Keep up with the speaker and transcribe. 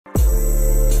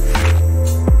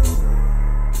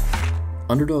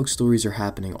Underdog stories are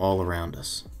happening all around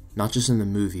us, not just in the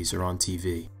movies or on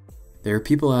TV. There are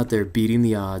people out there beating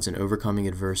the odds and overcoming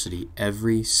adversity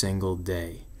every single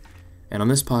day. And on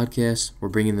this podcast, we're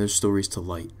bringing those stories to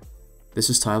light. This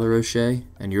is Tyler O'Shea,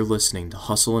 and you're listening to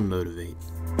Hustle and Motivate.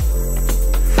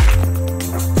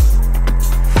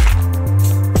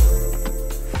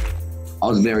 I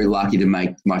was very lucky to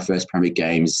make my first Paralympic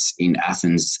Games in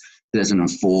Athens,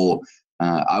 2004.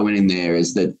 I went in there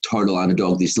as the total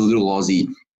underdog, this little Aussie,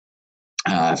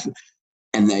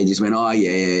 and they just went, "Oh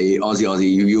yeah,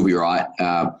 Aussie, you'll be right."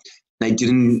 They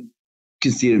didn't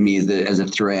consider me as a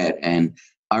threat. And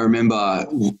I remember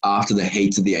after the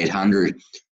heats of the 800,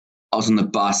 I was on the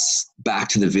bus back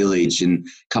to the village, and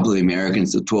a couple of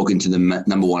Americans were talking to the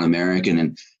number one American,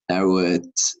 and they were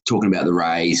talking about the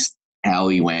race, how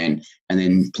he went, and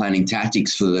then planning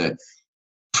tactics for the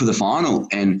final.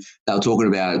 And they were talking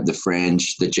about the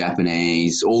French, the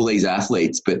Japanese, all these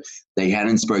athletes, but they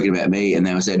hadn't spoken about me. And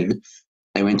they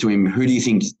went to him, "Who do you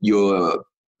think your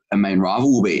main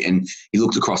rival will be?" And he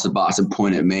looked across the bus and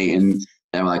pointed at me, and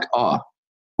they were like, "Oh,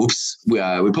 whoops, we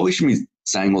probably shouldn't be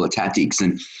saying all the tactics."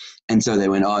 And so they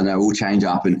went, "Oh no, we'll change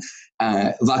up." And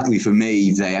luckily for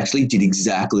me, they actually did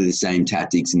exactly the same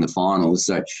tactics in the finals.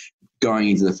 So going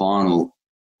into the final,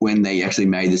 when they actually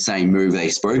made the same move they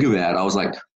spoke about, I was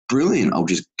like, brilliant, I'll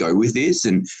just go with this.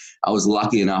 And I was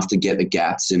lucky enough to get the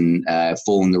gaps and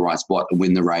fall in the right spot and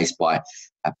win the race by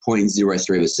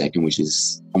 0.03 of a second, which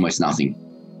is almost nothing.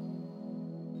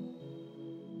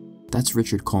 That's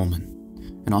Richard Colman,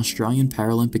 an Australian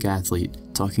Paralympic athlete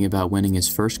talking about winning his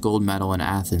first gold medal in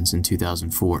Athens in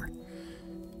 2004.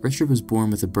 Richard was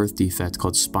born with a birth defect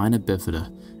called spina bifida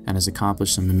and has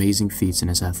accomplished some amazing feats in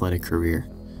his athletic career.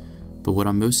 But what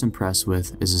I'm most impressed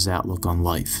with is his outlook on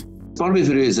life. Spina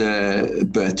bifida is a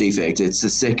birth defect. It's the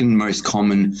second most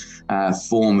common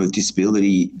form of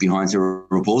disability behind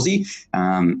cerebral palsy.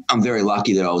 I'm very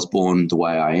lucky that I was born the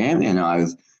way I am, and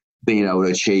I've been able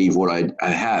to achieve what I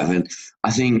have. And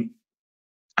I think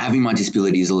having my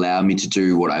disability has allowed me to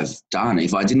do what I've done.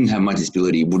 If I didn't have my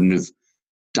disability, I wouldn't have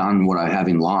done what I have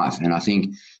in life. And I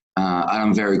think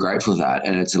I'm very grateful for that.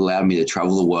 And it's allowed me to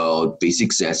travel the world, be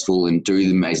successful, and do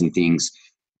the amazing things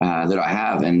that I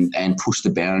have, and push the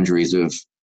boundaries of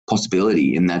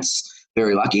possibility. And that's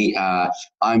very lucky.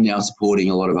 I'm now supporting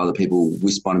a lot of other people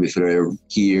with spina bifida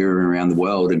here and around the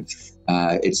world. And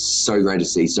it's so great to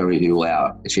see so many people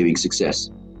out achieving success.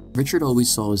 Richard always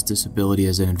saw his disability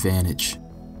as an advantage.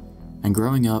 And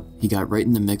growing up, he got right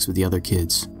in the mix with the other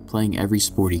kids, playing every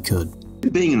sport he could.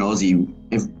 Being an Aussie,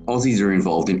 Aussies are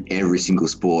involved in every single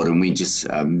sport, and we just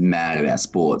are mad about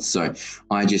sports. So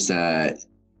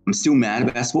I'm still mad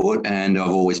about sport, and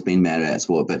I've always been mad about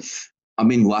sport. But I've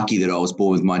been lucky that I was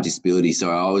born with my disability.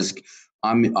 So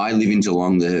I live in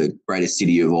Geelong, the greatest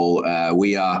city of all.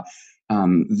 We are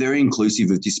very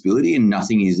inclusive of disability, and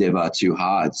nothing is ever too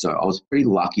hard. So I was pretty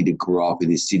lucky to grow up in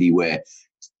this city where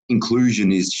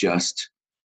inclusion is just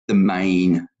the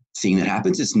main thing that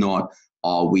happens. It's not,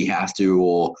 "Oh, we have to,"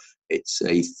 or it's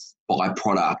a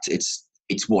byproduct.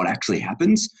 It's what actually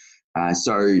happens.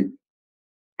 So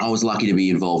I was lucky to be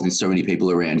involved in so many people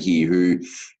around here who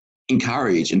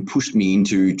encouraged and pushed me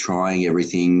into trying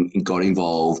everything and got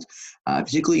involved,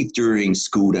 particularly during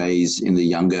school days in the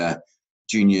younger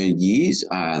junior years.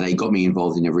 They got me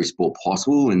involved in every sport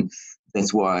possible, and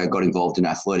that's why I got involved in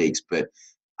athletics. But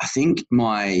I think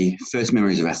my first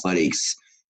memories of athletics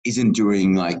isn't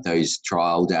doing like those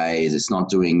trial days. It's not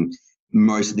doing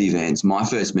most of the events. My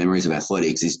first memories of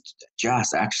athletics is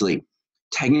just actually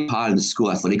taking part in the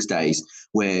school athletics days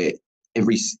where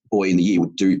every boy in the year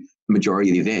would do the majority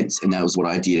of the events. And that was what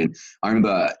I did. And I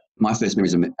remember my first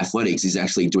memories of athletics is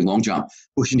actually doing long jump,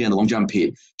 pushing down the long jump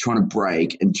pit, trying to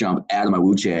break and jump out of my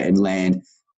wheelchair and land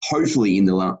hopefully in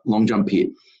the long jump pit.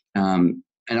 And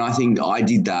I think I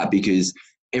did that because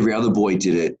every other boy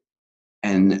did it,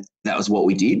 and that was what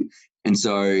we did. And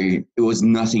so it was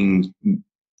nothing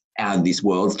out of this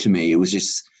world to me. It was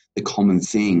just the common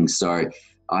thing. So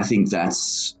I think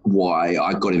that's why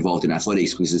I got involved in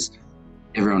athletics, because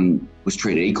everyone was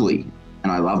treated equally,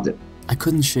 and I loved it. I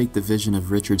couldn't shake the vision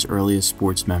of Richard's earliest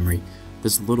sports memory,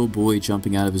 this little boy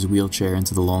jumping out of his wheelchair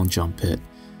into the long jump pit.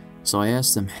 So I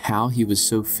asked him how he was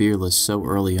so fearless so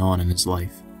early on in his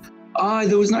life.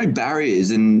 There was no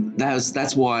barriers, and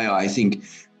that's why I think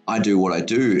I do what I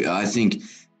do. I think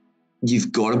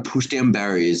you've got to push down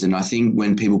barriers, and I think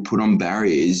when people put on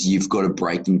barriers, you've got to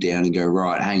break them down and go,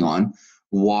 right, hang on,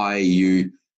 why are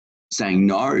you saying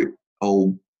no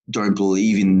or don't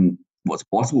believe in what's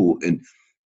possible? And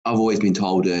I've always been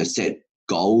told to set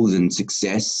goals and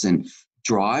success and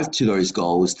drive to those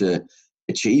goals to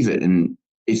achieve it. And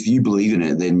if you believe in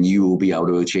it, then you will be able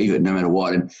to achieve it no matter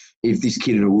what. And if this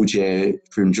kid in a wheelchair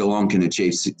from Geelong can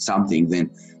achieve something, then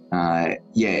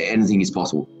anything is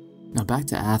possible. Now back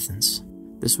to Athens.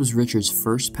 This was Richard's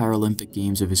first Paralympic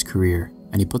Games of his career,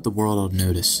 and he put the world on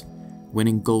notice,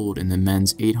 winning gold in the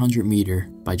men's 800 meter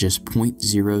by just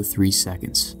 0.03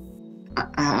 seconds.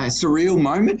 A surreal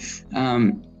moment.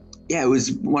 It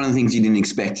was one of the things you didn't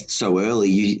expect so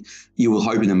early. You were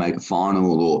hoping to make a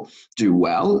final or do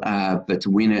well, but to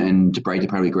win it and to break the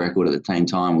Paralympic record at the same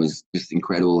time was just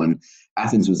incredible. And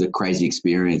Athens was a crazy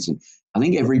experience. And I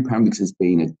think every Paralympics has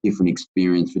been a different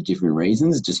experience for different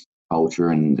reasons, just culture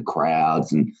and the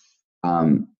crowds and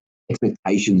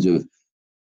expectations of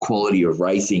quality of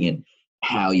racing and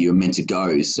how you're meant to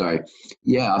go. So,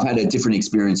 I've had a different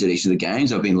experience at each of the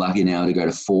games. I've been lucky now to go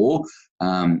to four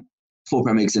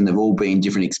Paralympics, and they've all been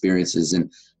different experiences. And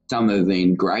some have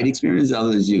been great experiences,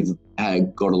 others you've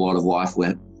got a lot of life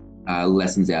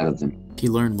lessons out of them. He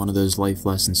learned one of those life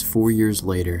lessons 4 years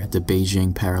later at the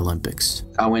Beijing Paralympics.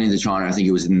 I went into China, I think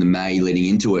it was in the May leading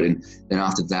into it, and then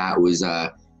after that was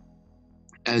a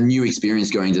new experience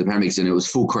going to the Paralympics, and it was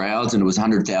full crowds, and it was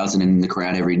 100,000 in the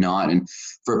crowd every night. And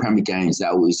for a Paralympic Games,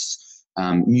 that was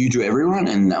new to everyone,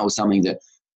 and that was something that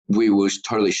we were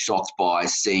totally shocked by,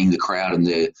 seeing the crowd and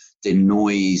the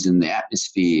noise and the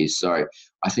atmosphere. So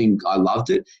I think I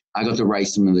loved it. I got to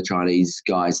race some of the Chinese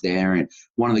guys there, and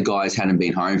one of the guys hadn't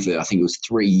been home for, I think it was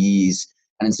 3 years,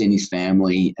 hadn't seen his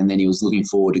family, and then he was looking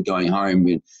forward to going home.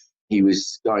 And he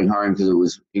was going home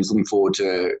because he was looking forward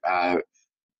to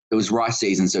it was rice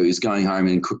season, so he was going home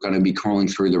and going to be crawling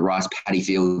through the rice paddy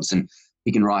fields and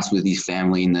picking rice with his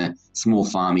family in the small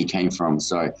farm he came from.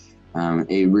 So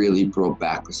it really brought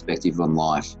back perspective on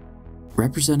life.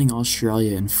 Representing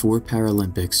Australia in 4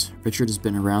 Paralympics, Richard has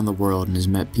been around the world and has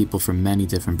met people from many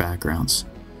different backgrounds.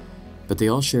 But they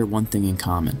all share one thing in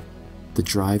common: the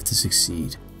drive to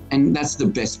succeed. And that's the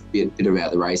best bit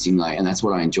about the racing, and that's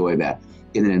what I enjoy about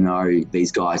getting to know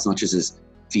these guys, not just as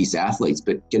fierce athletes,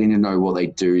 but getting to know what they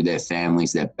do, their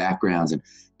families, their backgrounds. And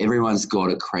everyone's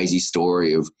got a crazy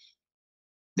story of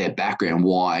their background,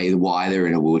 why they're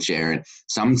in a wheelchair. And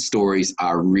some stories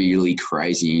are really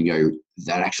crazy. You go,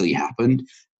 that actually happened.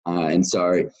 And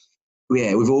so,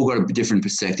 we've all got a different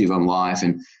perspective on life.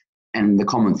 And the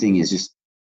common thing is just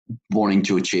wanting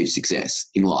to achieve success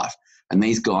in life. And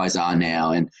these guys are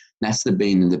now. And that's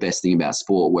been the best thing about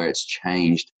sport, where it's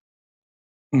changed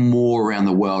more around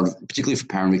the world, particularly for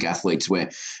Paralympic athletes, where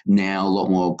now a lot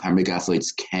more Paralympic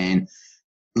athletes can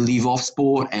live off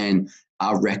sport and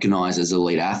are recognised as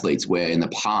elite athletes, where in the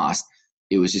past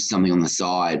it was just something on the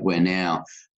side, where now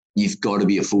you've got to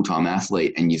be a full-time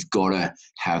athlete and you've got to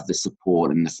have the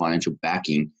support and the financial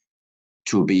backing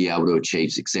to be able to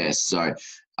achieve success. So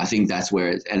I think that's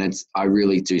where I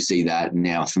really do see that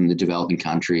now from the developing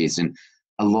countries, and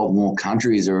a lot more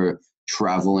countries are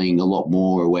traveling a lot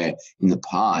more, where in the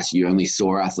past you only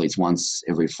saw athletes once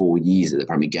every 4 years at the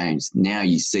Paralympic Games. Now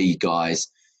you see guys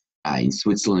in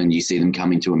Switzerland, you see them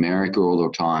coming to America all the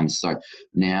time. So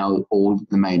now all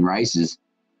the main races,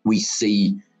 we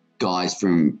see guys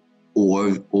from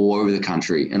all over the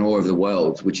country and all over the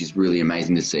world, which is really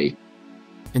amazing to see.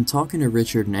 In talking to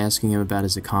Richard and asking him about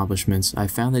his accomplishments, I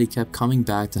found that he kept coming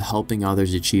back to helping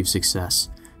others achieve success.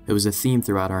 It was a theme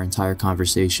throughout our entire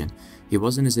conversation. He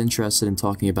wasn't as interested in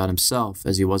talking about himself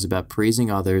as he was about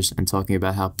praising others and talking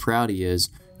about how proud he is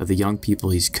of the young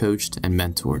people he's coached and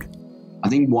mentored. I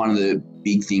think one of the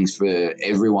big things for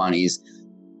everyone is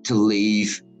to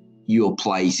leave your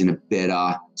place in a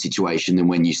better situation than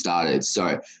when you started.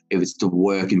 So if it's the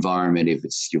work environment, if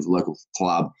it's your local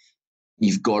club,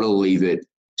 you've got to leave it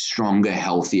stronger,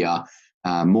 healthier,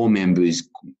 more members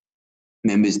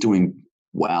doing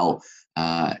well,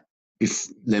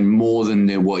 they're more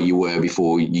than what you were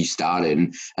before you started.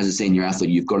 And as a senior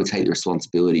athlete, you've got to take the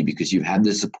responsibility because you've had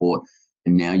the support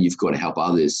and now you've got to help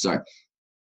others. So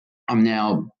I'm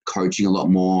now coaching a lot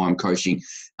more. I'm coaching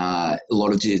a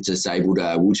lot of disabled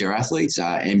wheelchair athletes,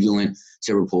 ambulant,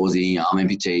 cerebral palsy, arm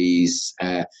amputees,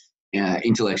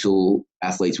 intellectual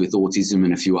athletes with autism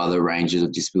and a few other ranges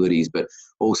of disabilities, but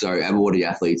also able-bodied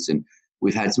athletes. And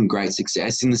we've had some great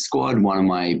success in the squad. One of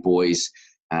my boys,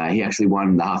 he actually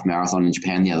won the half marathon in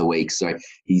Japan the other week. So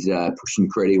he's pushing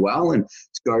pretty well. And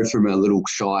to go from a little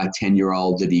shy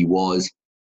 10-year-old that he was,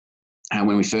 and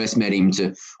when we first met him,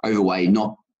 to overweight,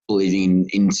 not believing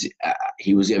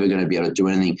he was ever going to be able to do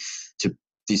anything, to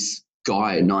this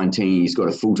guy at 19, he's got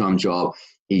a full-time job.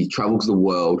 He travels the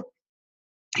world.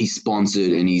 He's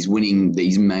sponsored and he's winning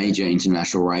these major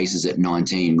international races at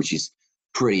 19, which is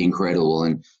pretty incredible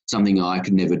and something I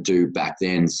could never do back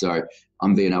then. So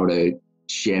I'm being able to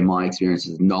share my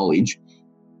experiences and knowledge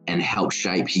and help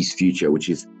shape his future, which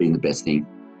has been the best thing.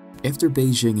 After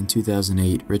Beijing in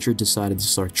 2008, Richard decided to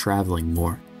start traveling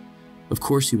more. Of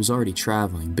course, he was already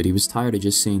traveling, but he was tired of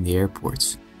just seeing the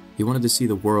airports. He wanted to see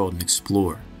the world and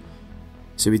explore.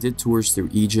 So he did tours through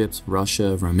Egypt,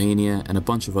 Russia, Romania, and a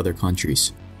bunch of other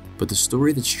countries. But the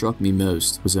story that struck me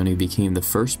most was when he became the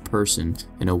first person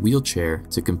in a wheelchair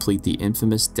to complete the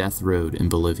infamous Death Road in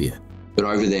Bolivia. But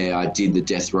over there, I did the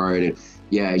Death Road, and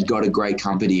yeah, got a great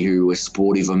company who was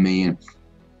supportive of me, and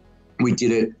we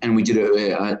did it.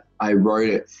 I rode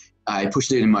it. I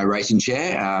pushed it in my racing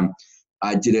chair.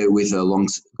 I did it with a long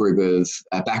group of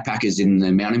backpackers in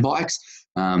the mountain bikes,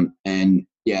 and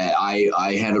yeah,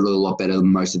 I handled it a lot better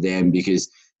than most of them because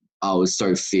I was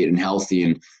so fit and healthy.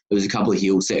 And there was a couple of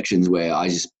hill sections where I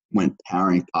just went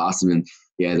powering past them, and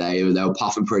yeah, they were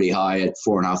puffing pretty high at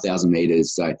 4,500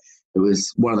 meters. So it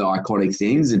was one of the iconic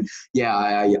things. And yeah,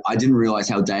 I didn't realize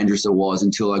how dangerous it was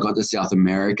until I got to South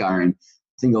America, and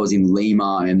I think I was in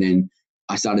Lima, and then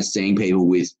I started seeing people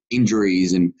with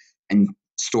injuries and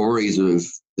stories of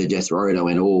the Death Road. I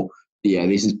went, oh yeah,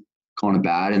 this is kind of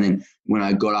bad. And then when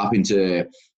I got up into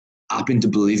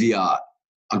Bolivia,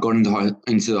 I got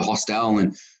into the hostel,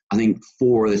 and I think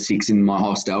 4 of the 6 in my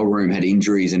hostel room had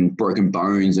injuries and broken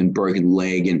bones and broken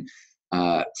leg and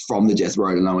from the Death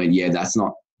Road. And I went, yeah, that's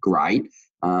not great.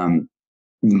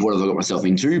 What have I got myself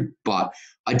into? But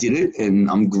I did it, and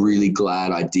I'm really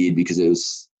glad I did because it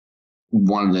was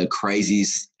one of the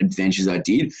craziest adventures I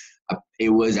did. It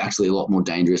was actually a lot more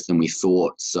dangerous than we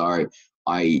thought. So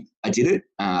I did it.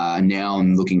 Now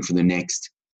I'm looking for the next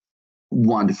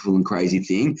wonderful and crazy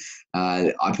thing.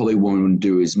 I probably won't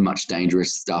do as much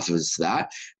dangerous stuff as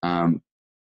that.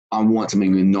 I want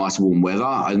something with nice warm weather.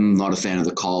 I'm not a fan of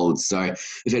the cold. So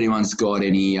if anyone's got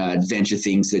any adventure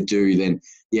things to do, then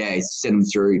yeah, send them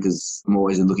through because I'm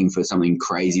always looking for something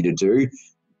crazy to do,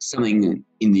 something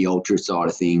in the ultra side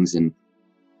of things, and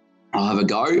I'll have a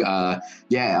go.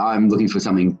 Yeah, I'm looking for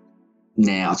something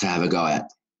now to have a go at.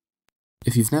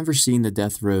 If you've never seen the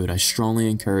Death Road, I strongly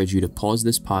encourage you to pause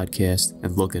this podcast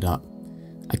and look it up.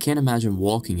 I can't imagine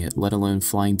walking it, let alone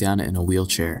flying down it in a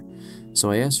wheelchair.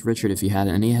 So I asked Richard if he had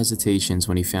any hesitations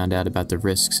when he found out about the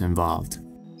risks involved.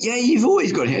 Yeah, you've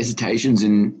always got hesitations,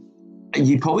 and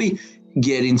you probably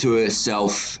get into a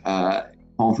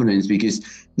self-confidence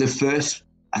because the first,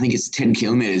 I think it's 10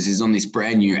 kilometers, is on this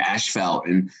brand new asphalt,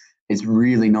 and it's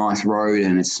really nice road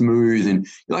and it's smooth, and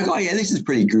you're like, oh yeah, this is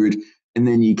pretty good. And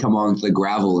then you come on to the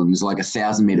gravel and there's like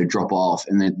 1,000-meter drop off,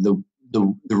 and then the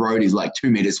road is like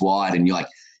 2 meters wide, and you're like,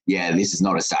 yeah, this is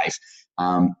not as safe.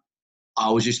 I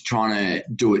was just trying to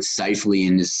do it safely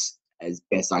and as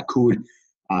best I could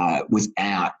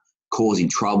without causing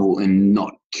trouble and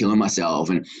not killing myself.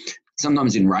 And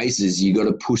sometimes in races, you got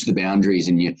to push the boundaries,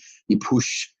 and you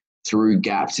push through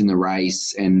gaps in the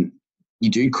race, and you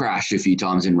do crash a few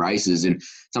times in races, and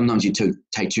sometimes you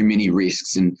take too many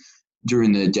risks. And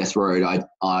during the Death Road,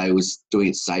 I was doing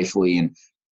it safely, and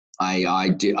I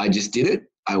just did it.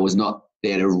 I was not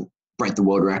there to break the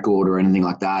world record or anything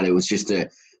like that. It was just to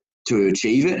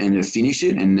achieve it and to finish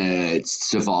it and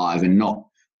survive and not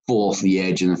fall off the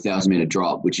edge in a 1,000-meter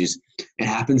drop, which is, it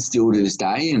happens still to this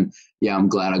day. And yeah, I'm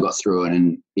glad I got through it.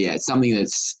 And yeah, it's something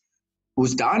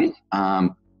was done. I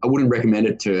wouldn't recommend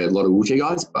it to a lot of wheelchair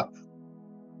guys, but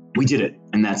we did it,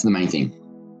 and that's the main thing.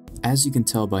 As you can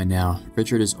tell by now,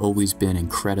 Richard has always been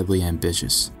incredibly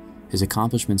ambitious. His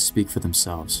accomplishments speak for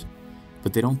themselves,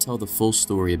 but they don't tell the full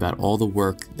story about all the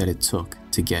work that it took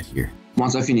to get here.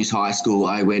 Once I finished high school,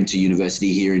 I went to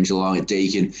university here in Geelong at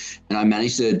Deakin, and I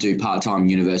managed to do part-time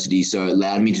university, so it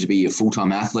allowed me to be a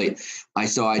full-time athlete.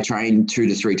 So I trained 2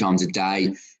 to 3 times a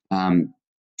day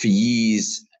for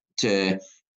years to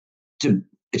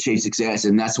achieve success,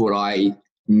 and that's what I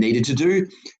needed to do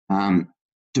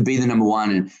to be the number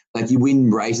one. And like, you win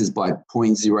races by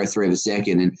 0.03 of a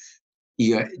second, and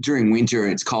during winter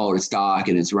it's cold, it's dark,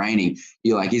 and it's raining,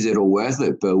 you're like, is it all worth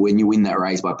it? But when you win that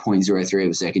race by 0.03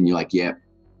 of a second, you're like, yeah,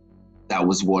 that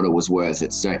was what it was worth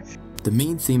it. So the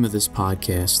main theme of this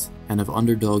podcast, and of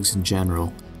underdogs in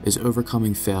general, is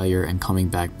overcoming failure and coming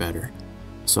back better.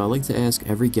 So I like to ask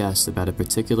every guest about a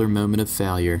particular moment of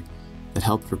failure that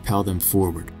helped propel them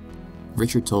forward.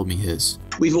 Richard told me his.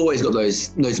 We've always got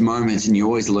those moments, and you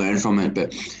always learn from it.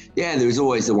 But yeah, there's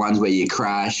always the ones where you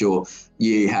crash or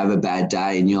you have a bad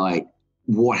day and you're like,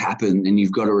 what happened? And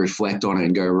you've got to reflect on it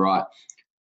and go, right,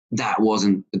 that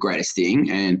wasn't the greatest thing,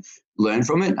 and learn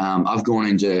from it. I've gone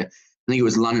into, I think it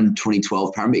was London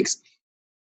 2012 Paralympics.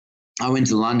 I went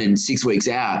to London 6 weeks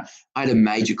out. I had a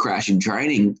major crash in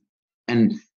training,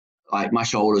 and like my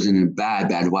shoulder's in a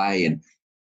bad way. And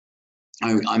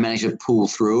I managed to pull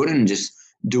through it and just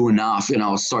do enough, and I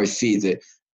was so fit that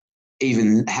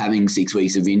even having 6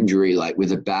 weeks of injury, like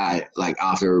with a bad, like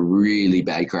after a really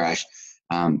bad crash,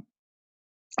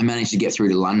 I managed to get through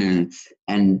to London,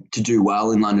 and to do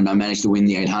well in London, I managed to win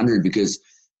the 800 because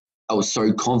I was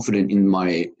so confident in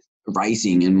my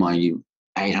racing and my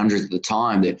 800 at the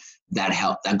time that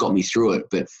helped, that got me through it.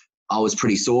 But I was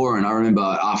pretty sore, and I remember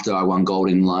after I won gold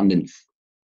in London,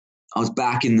 I was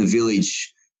back in the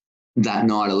village that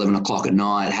night, 11 o'clock at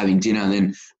night, having dinner. And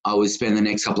then I would spend the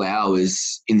next couple of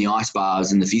hours in the ice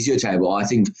bars and the physio table. I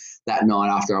think that night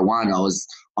after I won, I was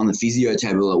on the physio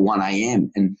table at 1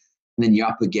 a.m. And then you're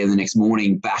up again the next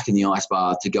morning, back in the ice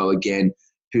bar to go again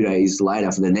 2 days later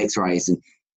for the next race.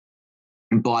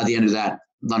 And by the end of that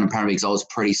London Paralympics, I was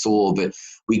pretty sore, but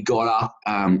we got up.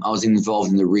 I was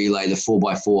involved in the relay, the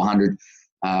 4x400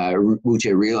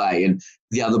 wheelchair relay, and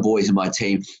the other boys in my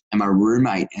team and my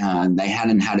roommate, they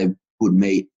hadn't had a good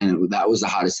meet, and that was the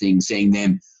hardest thing, seeing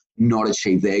them not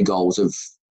achieve their goals of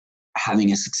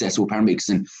having a successful Paralympics.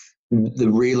 And the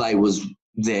relay was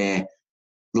their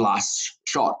last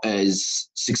shot as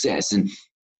success, and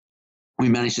we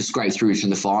managed to scrape through to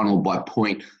the final by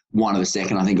 0.1 of a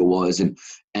second, I think it was.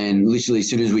 And literally as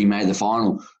soon as we made the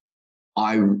final,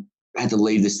 I had to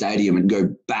leave the stadium and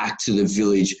go back to the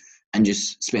village and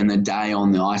just spend the day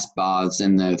on the ice baths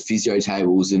and the physio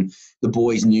tables. And the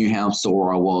boys knew how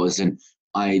sore I was, and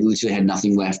I literally had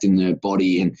nothing left in the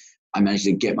body. And I managed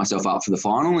to get myself up for the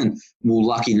final, and we were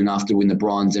lucky enough to win the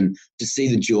bronze. And to see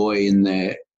the joy and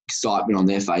the excitement on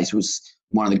their face was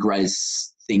one of the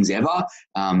greatest things ever.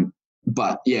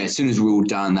 But yeah, as soon as we were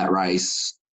done that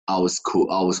race, I was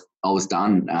cool. I was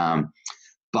done.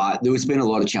 But there's been a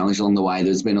lot of challenge along the way.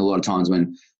 There's been a lot of times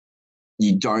when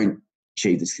you don't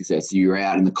achieve the success. You're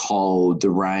out in the cold, the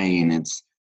rain. It's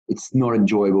not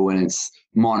enjoyable when it's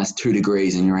 -2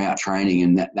 degrees and you're out training,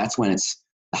 and that's when it's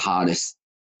the hardest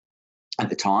at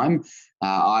the time.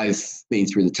 I've been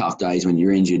through the tough days when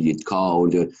you're injured, you're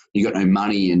cold, you got no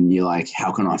money, and you're like,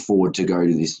 how can I afford to go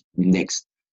to this next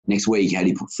week? How do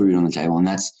you put food on the table? And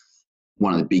that's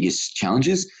one of the biggest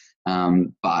challenges.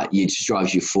 But it just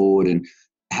drives you forward, and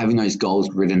having those goals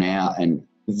written out and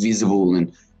visible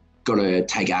and got to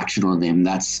take action on them,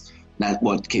 that's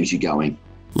what keeps you going.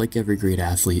 Like every great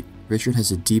athlete, Richard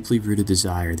has a deeply rooted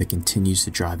desire that continues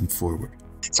to drive him forward.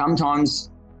 Sometimes,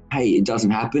 hey, it doesn't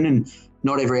happen, and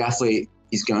not every athlete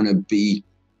is going to be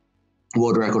a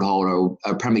world record holder or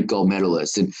a Paralympic gold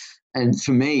medalist. And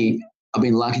for me, I've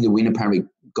been lucky to win a Paralympic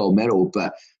gold medal,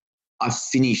 but I've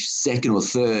finished second or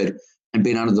third and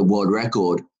been under the world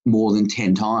record more than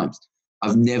 10 times.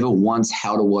 I've never once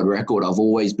held a world record. I've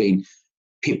always been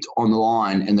pipped on the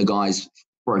line and the guy's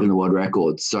broken the world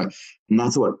record. So, and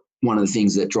that's what one of the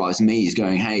things that drives me is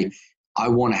going, hey, I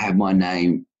want to have my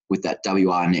name with that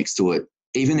WR next to it,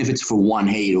 even if it's for one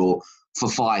heat or for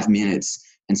 5 minutes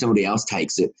and somebody else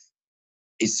takes it.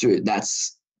 It's true.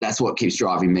 That's what keeps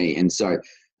driving me. And so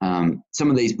some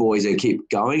of these boys, they keep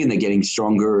going and they're getting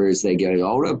stronger as they get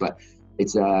older, but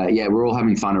it's, we're all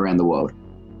having fun around the world.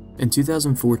 In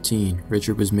 2014,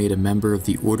 Richard was made a member of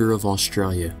the Order of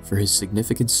Australia for his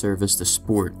significant service to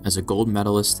sport as a gold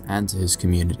medalist and to his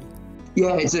community.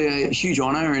 Yeah, it's a huge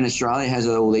honour, and Australia has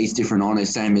all these different honours,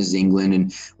 same as England,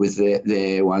 and with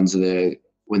their ones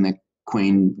when the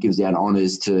Queen gives out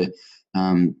honours to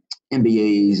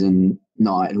MBEs and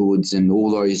knighthoods and all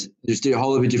those, just a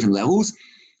whole lot of different levels.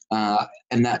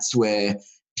 And that's where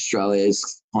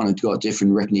Australia's kind of got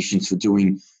different recognitions for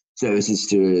doing services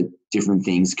to different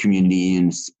things, community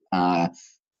and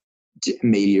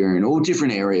media and all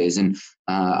different areas. And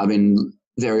I've been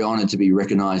very honoured to be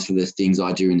recognised for the things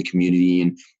I do in the community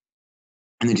and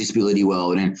the disability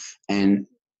world, and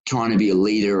trying to be a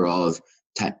leader of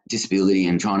disability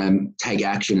and trying to take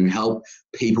action and help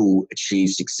people achieve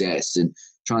success and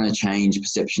trying to change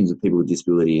perceptions of people with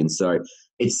disability. And so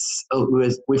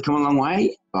we've come a long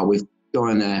way, but we've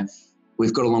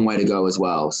got a long way to go as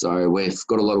well. So we've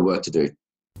got a lot of work to do.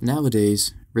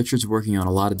 Nowadays, Richard's working on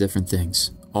a lot of different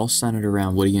things, all centered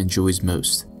around what he enjoys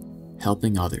most,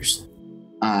 helping others.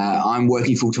 I'm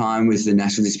working full-time with the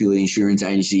National Disability Insurance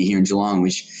Agency here in Geelong,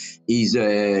 which is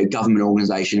a government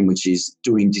organisation which is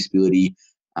doing disability.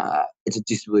 It's a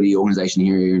disability organisation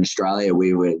here in Australia.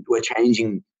 We're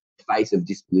changing the face of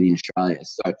disability in Australia.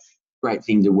 So great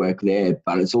thing to work there.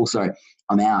 But it's also,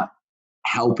 I'm out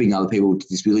helping other people with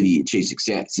disability achieve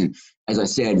success. And as I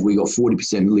said, we got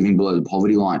 40% living below the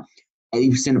poverty line.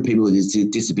 80% of people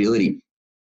with disability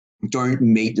don't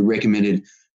meet the recommended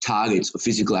targets of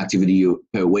physical activity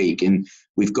per week. And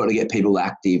we've got to get people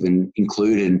active and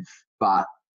included. But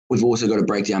we've also got to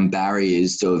break down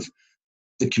barriers of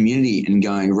the community and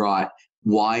going, right,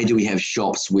 why do we have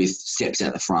shops with steps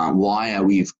at the front? Why are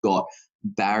we've got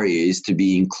barriers to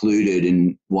be included,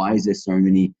 and why is there so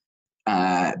many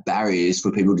barriers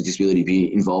for people with disability to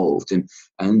be involved? And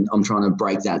I'm trying to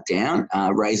break that down,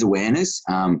 raise awareness.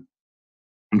 I'm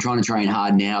trying to train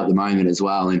hard now at the moment as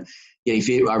well. And getting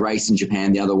fit, I raced in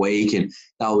Japan the other week, and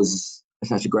that was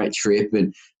such a great trip.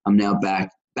 And I'm now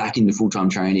back into full-time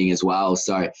training as well.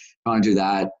 So trying to do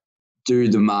that, do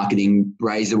the marketing,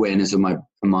 raise awareness of my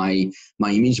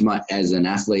image, as an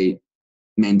athlete,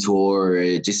 mentor,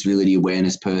 a disability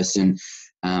awareness person.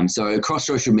 So across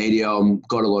social media, I've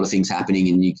got a lot of things happening,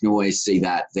 and you can always see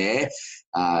that there.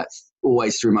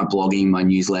 Always through my blogging, my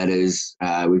newsletters.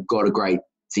 We've got a great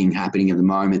thing happening at the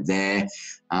moment there.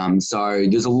 So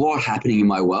there's a lot happening in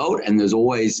my world, and there's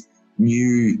always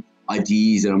new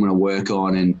ideas that I'm going to work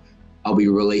on, and I'll be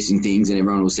releasing things, and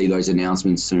everyone will see those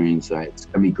announcements soon. So it's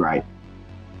going to be great.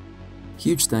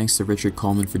 Huge thanks to Richard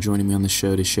Colman for joining me on the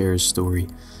show to share his story.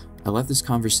 I left this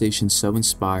conversation so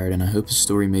inspired, and I hope his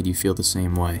story made you feel the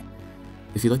same way.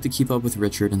 If you'd like to keep up with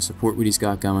Richard and support what he's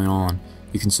got going on,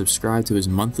 you can subscribe to his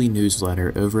monthly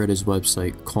newsletter over at his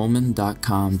website,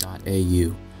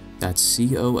 colman.com.au. That's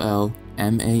COLMAN.com.au.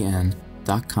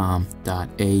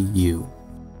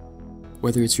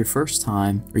 Whether it's your first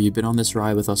time or you've been on this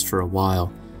ride with us for a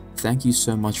while, thank you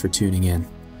so much for tuning in.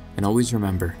 And always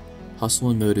remember,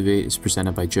 Hustle and Motivate is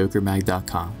presented by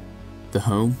JokerMag.com, the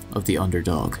home of the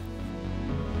underdog.